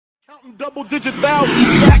Double-digit thousands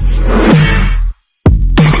stacks.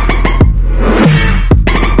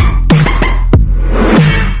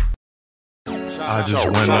 I just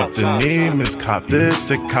went up to Neiman's, cop this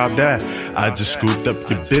and cop that. I just scooped up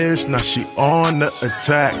your bitch, now she on the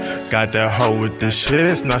attack. Got that hoe with the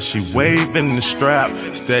shits, now she waving the strap.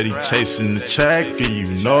 Steady chasing the check, and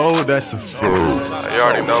you know that's a fool. You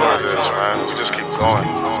already know what it is, man. We just keep going.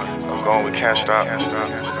 I'm going, we can't stop.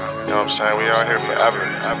 You know what I'm saying? We out here forever.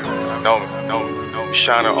 Know me. We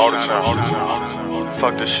shining all the time.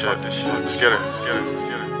 Fuck this shit. Let's get it.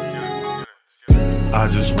 I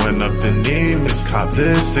just went up to Neiman's, cop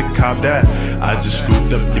this and cop that. I just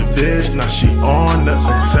scooped up your bitch, now she on the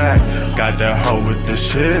attack. Got that hoe with the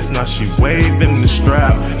shits, now she waving the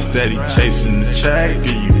strap. Steady chasing the check, and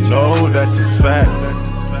you know that's a fact.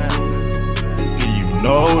 And you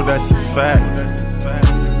know that's a fact.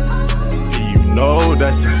 And you know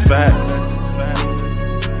that's a fact.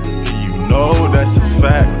 And you know that's a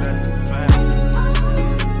fact.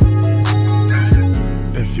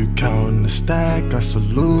 If you countin' the stack, I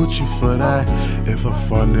salute you for that. If a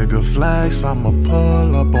fuck nigga flex, I'ma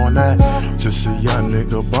pull up on that. Just a young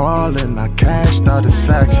nigga ballin', I cashed out the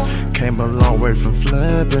sacks. Came a long way from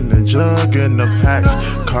flipping and jugging the packs.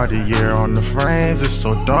 Cartier on the frames, it's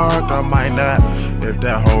so dark I might nap. If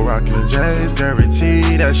that hoe rockin' J's,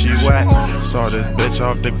 guarantee that she whack. Saw this bitch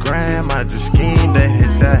off the gram, I just schemed to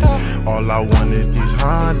hit that. All I want is these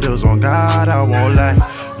Hondas, on God I won't lie.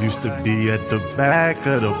 Used to be at the back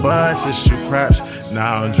of the bus and shoot craps.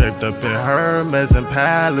 Now I'm draped up in Hermes and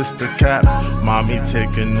Palace to cap. Mommy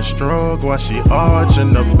taking the stroke while she arching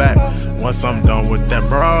the back. Once I'm done with that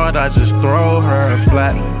broad, I just throw her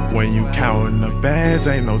flat. When you counting the bands,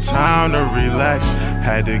 ain't no time to relax.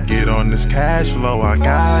 Had to get on this cash flow, I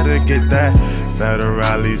gotta get that.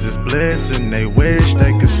 Federales is bliss and they wish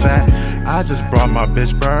they could sack. I just brought my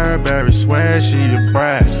bitch Burberry, swear she a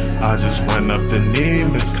brat. I just went up to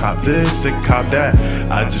Neiman's, cop this and cop that.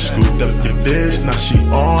 I just scooped up your bitch, now she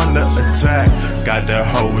on the attack. Got that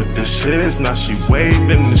hoe with the shits, now she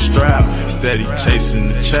waving the strap. Steady chasing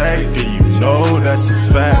the check, and you know that's a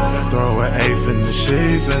fact. Throw an eighth in the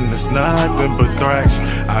sheets and it's nothing but threats.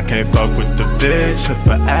 I can't fuck with the bitch if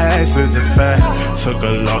her ass is a fact. Took a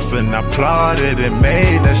loss and I applauded and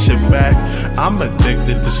made that shit back. I'm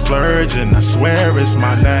addicted to splurging, I swear it's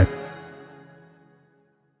my knack.